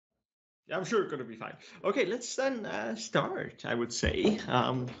I'm sure it's going to be fine. Okay, let's then start, I would say.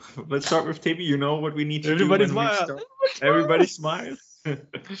 Let's start with Tibi. You know what we need to do when we start. Everybody smile.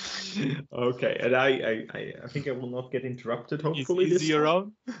 Okay, and I think I will not get interrupted, hopefully. Is he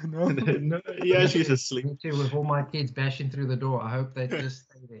around? No? No, yeah, she's asleep. Me too, with all my kids bashing through the door. I hope they just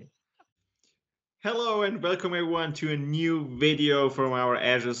stay there. Hello and welcome everyone to a new video from our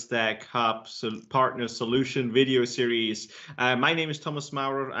Azure Stack Hub Partner Solution video series. My name is Thomas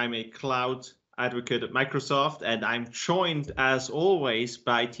Maurer. I'm a cloud advocate at Microsoft, and I'm joined as always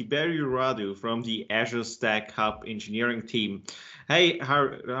by Tiberio Radu from the Azure Stack Hub engineering team. Hey,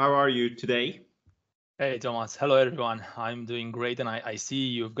 how are you today? Hey, Thomas. Hello, everyone. I'm doing great, and I see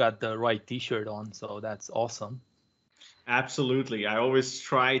you've got the right t-shirt on, so that's awesome. Absolutely. I always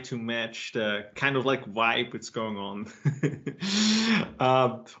try to match the kind of like vibe that's going on.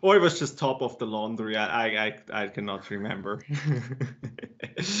 Or it was just top of the laundry. I cannot remember.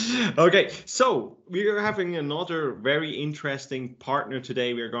 Okay, so we are having another very interesting partner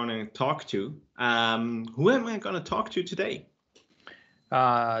today we're going to talk to. Who am I going to talk to today?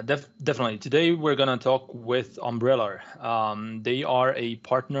 Definitely. Today we're going to talk with Umbrellar. They are a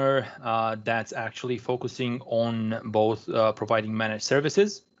partner that's actually focusing on both providing managed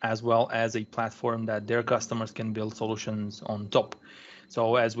services as well as a platform that their customers can build solutions on top.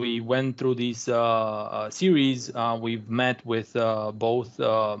 So as we went through this series, we've met with both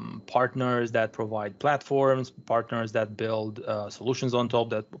partners that provide platforms, partners that build solutions on top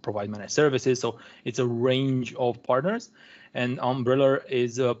that provide managed services. So it's a range of partners. And Umbrellar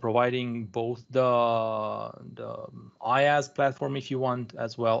is providing both the IaaS platform, if you want,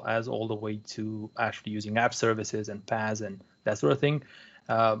 as well as all the way to actually using app services and PaaS and that sort of thing.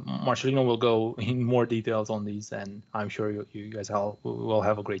 Marcelino will go in more details on these, and I'm sure you guys will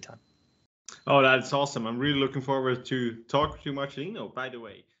have a great time. Oh, that's awesome. I'm really looking forward to talk to Marcelino, by the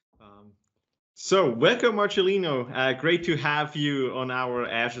way. So welcome, Marcelino. Great to have you on our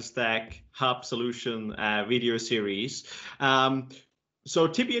Azure Stack Hub Solution video series. So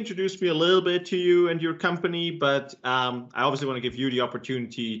Tibi introduced me a little bit to you and your company, but I obviously want to give you the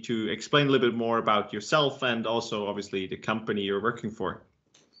opportunity to explain a little bit more about yourself and also obviously the company you're working for.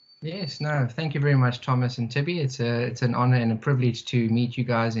 Yes, no, thank you very much, Thomas and Tibi. It's an honor and a privilege to meet you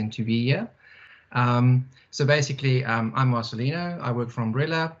guys and to be here. So basically, I'm Marcelino. I work for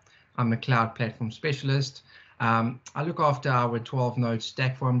Umbrellar. I'm a cloud platform specialist. I look after our 12-node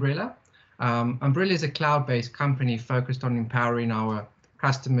stack for Umbrellar. Umbrellar is a cloud-based company focused on empowering our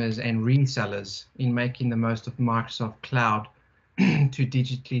customers and resellers in making the most of Microsoft Cloud to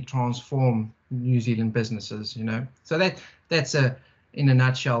digitally transform New Zealand businesses. You know, so that's in a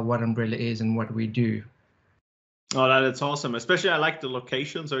nutshell what Umbrellar is and what we do. Oh, that's awesome. Especially I like the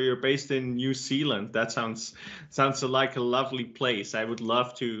location. So you're based in New Zealand. That sounds like a lovely place. I would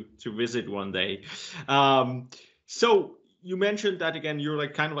love to visit one day. So you mentioned that again, you're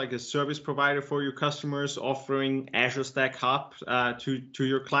like kind of like a service provider for your customers, offering Azure Stack Hub to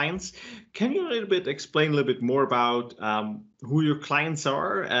your clients. Can you explain a little bit more about who your clients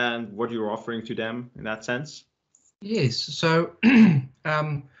are and what you're offering to them in that sense? Yes. So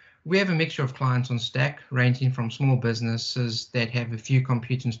we have a mixture of clients on Stack, ranging from small businesses that have a few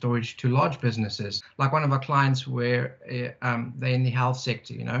compute and storage to large businesses. Like one of our clients where they're in the health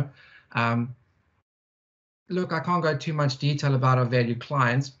sector, you know. Look, I can't go too much detail about our valued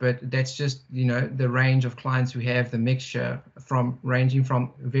clients, but that's just, you know, the range of clients we have, the mixture ranging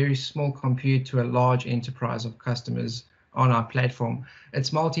from very small compute to a large enterprise of customers on our platform.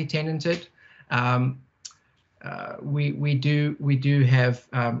 It's multi-tenanted. We do have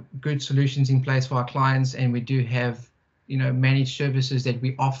good solutions in place for our clients, and we do have, you know, managed services that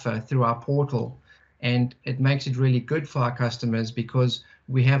we offer through our portal, and it makes it really good for our customers because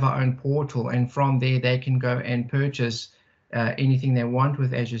we have our own portal, and from there they can go and purchase anything they want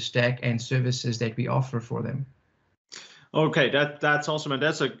with Azure Stack and services that we offer for them. Okay, that's awesome, and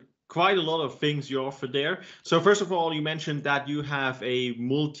that's quite a lot of things you offer there. So first of all, you mentioned that you have a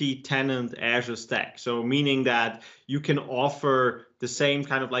multi-tenant Azure Stack. So meaning that you can offer the same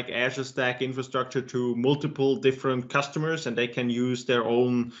kind of like Azure Stack infrastructure to multiple different customers, and they can use their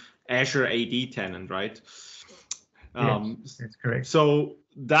own Azure AD tenant, right? Yes, that's correct. So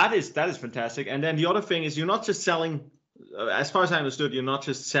that is fantastic. And then the other thing is you're not just selling, as far as I understood, you're not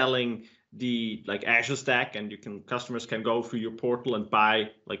just selling the like Azure Stack, and customers can go through your portal and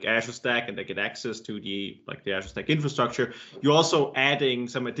buy like Azure Stack, and they get access to the Azure Stack infrastructure. You're also adding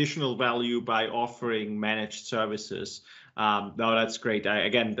some additional value by offering managed services. No, that's great.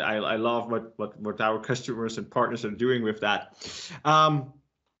 I love what our customers and partners are doing with that.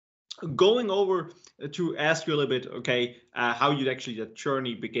 Going over to ask you a little bit, okay, how you actually that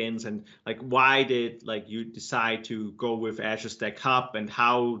journey begins, and like why did like you decide to go with Azure Stack Hub, and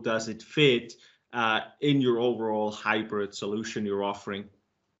how does it fit in your overall hybrid solution you're offering?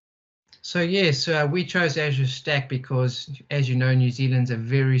 So yes, we chose Azure Stack because, as you know, New Zealand's a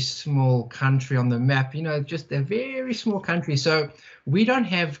very small country on the map, you know, just a very small country. So we don't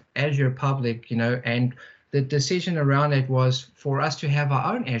have Azure Public, you know, and the decision around it was for us to have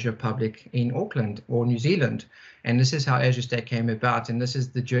our own Azure Public in Auckland or New Zealand. And this is how Azure Stack came about. And this is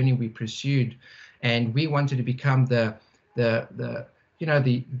the journey we pursued. And we wanted to become the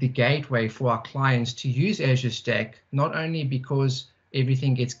gateway for our clients to use Azure Stack, not only because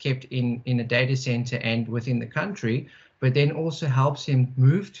everything gets kept in a data center and within the country, but then also helps him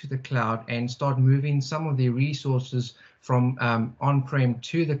move to the cloud and start moving some of the resources from on-prem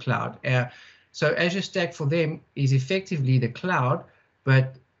to the cloud. So Azure Stack for them is effectively the cloud,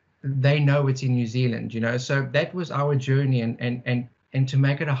 but they know it's in New Zealand, you know. So that was our journey, and to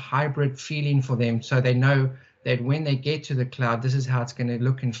make it a hybrid feeling for them, so they know that when they get to the cloud, this is how it's going to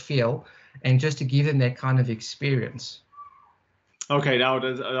look and feel, and just to give them that kind of experience. Okay, now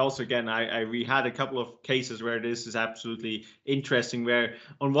also again, we had a couple of cases where this is absolutely interesting, where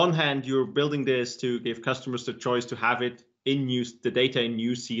on one hand you're building this to give customers the choice to have it in the data in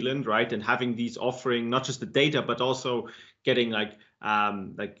New Zealand, right, and having these offering not just the data but also getting like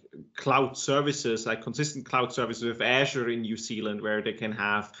cloud services, like consistent cloud services with Azure in New Zealand, where they can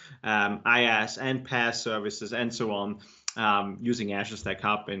have IaaS and PaaS services and so on. Using Azure Stack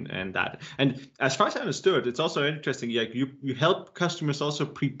Hub and that. And as far as I understood, it's also interesting, like you help customers also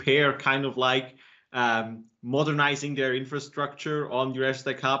prepare kind of like modernizing their infrastructure on your Azure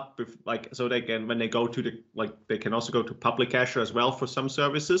Stack Hub, so they can, when they go to they can also go to public Azure as well for some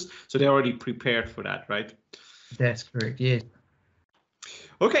services. So they're already prepared for that, right? That's correct, yes.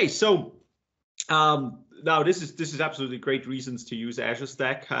 Okay, so now this is absolutely great reasons to use Azure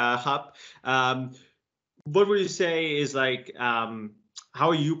Stack Hub. What would you say is like, how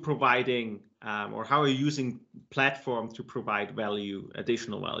are you providing or how are you using platform to provide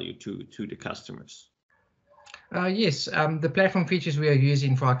additional value to the customers? Yes, the platform features we are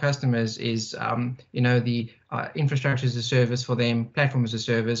using for our customers is, the infrastructure as a service for them, platform as a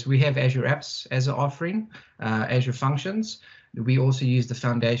service. We have Azure Apps as an offering, Azure Functions. We also use the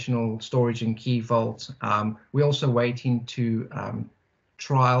foundational storage and key vault. We're also waiting to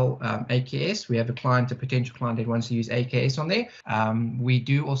trial AKS. We have a potential client that wants to use AKS on there. We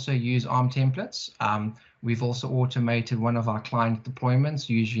do also use ARM templates. We've also automated one of our client deployments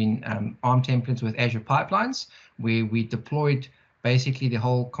using ARM templates with Azure pipelines, where we deployed basically the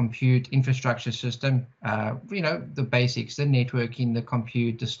whole compute infrastructure system, the basics, the networking, the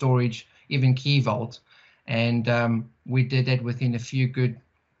compute, the storage, even key vault. And we did that within a few good,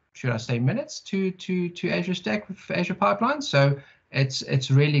 should I say, minutes to Azure Stack with Azure pipelines. So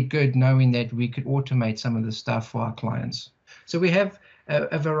it's really good knowing that we could automate some of the stuff for our clients. So we have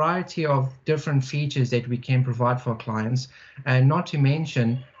a variety of different features that we can provide for our clients, and not to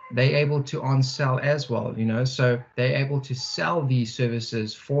mention they're able to on-sell as well, so they're able to sell these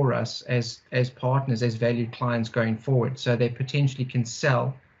services for us as partners, as valued clients going forward. So they potentially can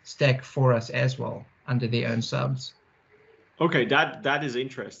sell Stack for us as well under their own subs. Okay, that is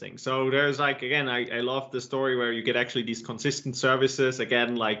interesting. So there's like, again, I love the story where you get actually these consistent services.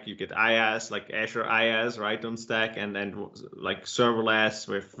 Again, like you get IaaS, like Azure IaaS, right, on Stack, and then like serverless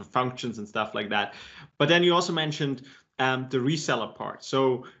with functions and stuff like that. But then you also mentioned the reseller part.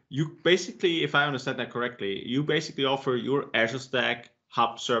 So you basically, if I understand that correctly, you basically offer your Azure Stack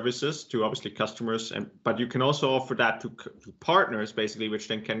Hub services to obviously customers, but you can also offer that to partners, basically, which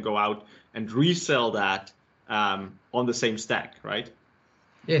then can go out and resell that on the same stack, right?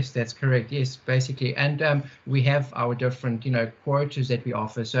 Yes, that's correct. Yes, basically. And we have our different, quotas that we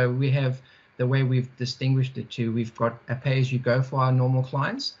offer. So we have the way we've distinguished the two. We've got a pay-as-you-go for our normal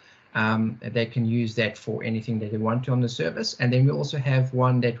clients. They can use that for anything that they want to on the service. And then we also have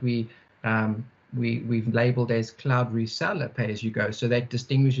one that we've labeled as cloud reseller pay-as-you-go. So that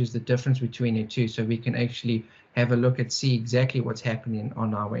distinguishes the difference between the two. So we can actually have a look and see exactly what's happening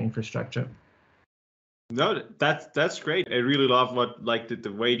on our infrastructure. No, that's great. I really love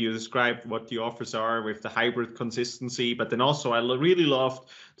the way you describe what the offers are with the hybrid consistency, but then also I really loved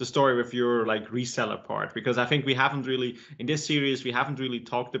the story with your reseller part, because I think we haven't really in this series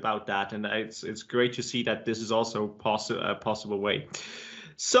talked about that, and it's great to see that this is also a possible way.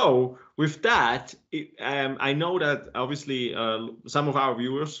 So with that, I know that obviously some of our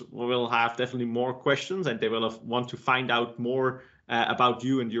viewers will have definitely more questions, and they will want to find out more about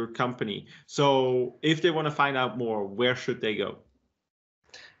you and your company. So if they want to find out more, where should they go?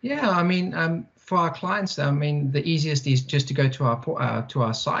 Yeah, I mean, for our clients, I mean, the easiest is just to go to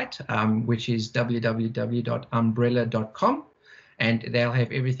our site, which is www.umbrellar.com, and they'll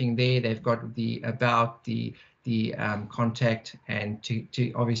have everything there. They've got the about, the contact, and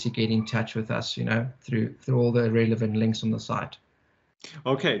to obviously get in touch with us, you know, through all the relevant links on the site.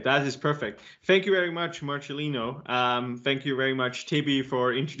 Okay, that is perfect. Thank you very much, Marcelino. Thank you very much, Tibi,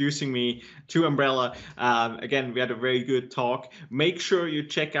 for introducing me to Umbrellar. Again, we had a very good talk. Make sure you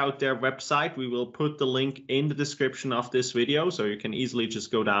check out their website. We will put the link in the description of this video, so you can easily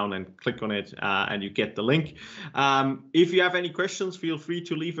just go down and click on it and you get the link. If you have any questions, feel free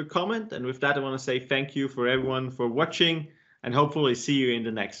to leave a comment. And with that, I want to say thank you for everyone for watching, and hopefully see you in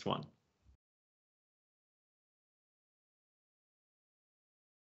the next one.